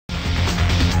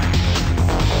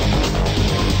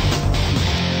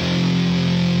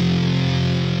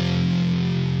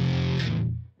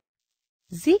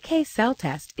ZK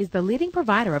Test is the leading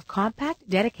provider of compact,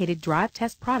 dedicated drive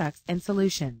test products and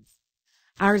solutions.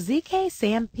 Our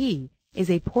ZK-SAMp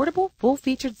is a portable,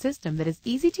 full-featured system that is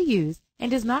easy to use and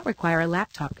does not require a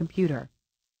laptop computer.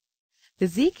 The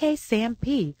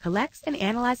ZK-SAMp collects and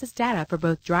analyzes data for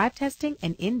both drive testing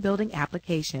and in-building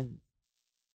applications.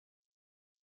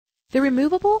 The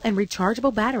removable and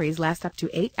rechargeable batteries last up to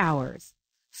 8 hours.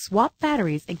 Swap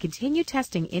batteries and continue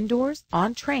testing indoors,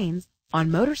 on trains, on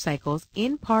motorcycles,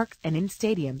 in parks, and in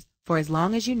stadiums for as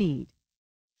long as you need.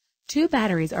 2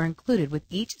 batteries are included with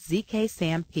each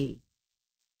ZK-SAMp.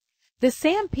 The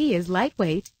SAMp is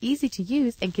lightweight, easy to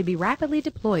use, and can be rapidly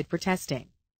deployed for testing.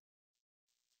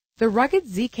 The rugged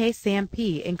ZK-SAMp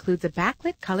includes a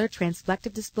backlit color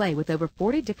transflective display with over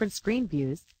 40 different screen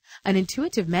views, an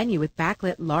intuitive menu with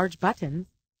backlit large buttons,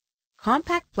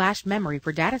 compact flash memory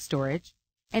for data storage,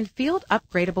 and field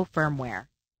upgradable firmware.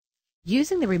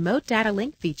 Using the Remote Data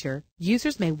Link feature,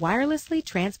 users may wirelessly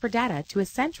transfer data to a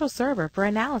central server for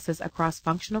analysis across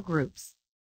functional groups.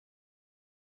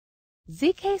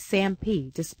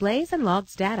 ZK-SAMp displays and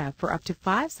logs data for up to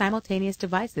 5 simultaneous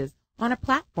devices on a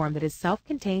platform that is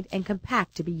self-contained and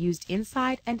compact to be used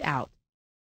inside and out.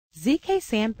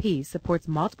 ZK-SAMp supports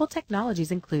multiple technologies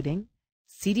including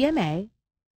CDMA,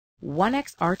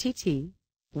 1x RTT,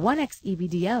 1x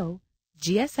EVDO,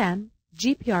 GSM,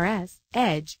 GPRS,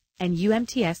 Edge, and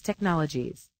UMTS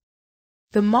technologies.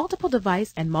 The multiple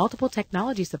device and multiple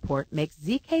technology support makes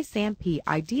ZK-SAMp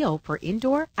ideal for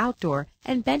indoor, outdoor,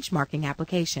 and benchmarking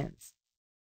applications.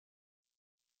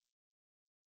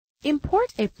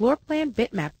 Import a floor plan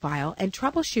bitmap file and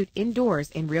troubleshoot indoors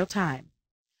in real time.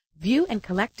 View and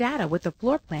collect data with the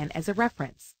floor plan as a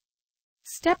reference.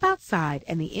 Step outside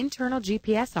and the internal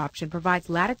GPS option provides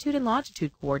latitude and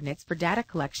longitude coordinates for data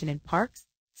collection in parks,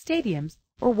 stadiums,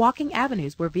 or walking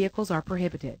avenues where vehicles are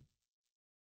prohibited.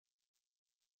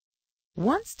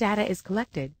 Once data is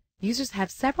collected, users have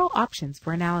several options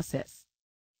for analysis.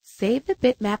 Save the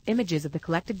bitmap images of the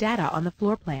collected data on the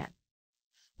floor plan.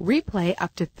 Replay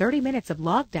up to 30 minutes of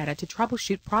log data to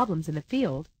troubleshoot problems in the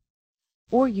field,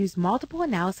 or use multiple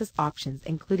analysis options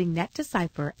including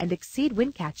Net2Cipher and Exceed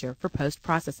WindCatcher for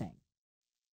post-processing.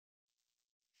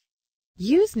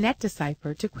 Use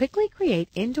Net2Cipher to quickly create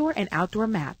indoor and outdoor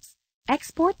maps,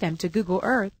 export them to Google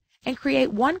Earth, and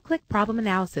create one-click problem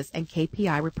analysis and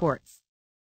KPI reports.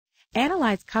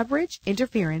 Analyze coverage,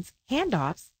 interference,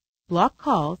 handoffs, block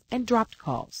calls, and dropped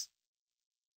calls.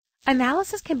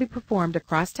 Analysis can be performed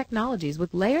across technologies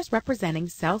with layers representing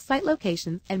cell site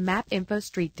locations and map info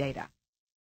street data.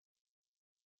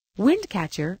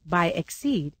 WindCatcher by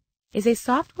Exceed is a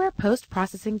software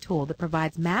post-processing tool that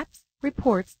provides maps,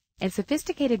 reports, and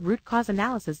sophisticated root cause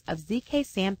analysis of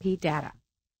ZK-SAMp data.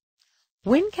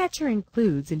 WindCatcher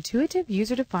includes intuitive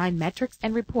user-defined metrics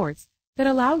and reports that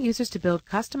allow users to build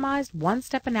customized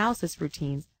one-step analysis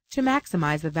routines to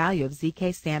maximize the value of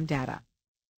ZK-SAM data.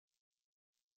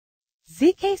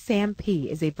 ZK-SAMp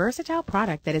is a versatile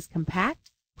product that is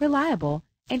compact, reliable,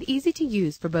 and easy to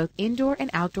use for both indoor and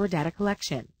outdoor data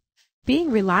collection. Being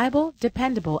reliable,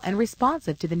 dependable, and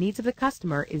responsive to the needs of the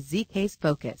customer is ZK's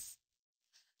focus.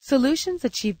 Solutions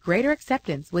achieve greater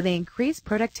acceptance when they increase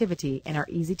productivity and are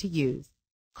easy to use.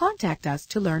 Contact us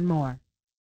to learn more.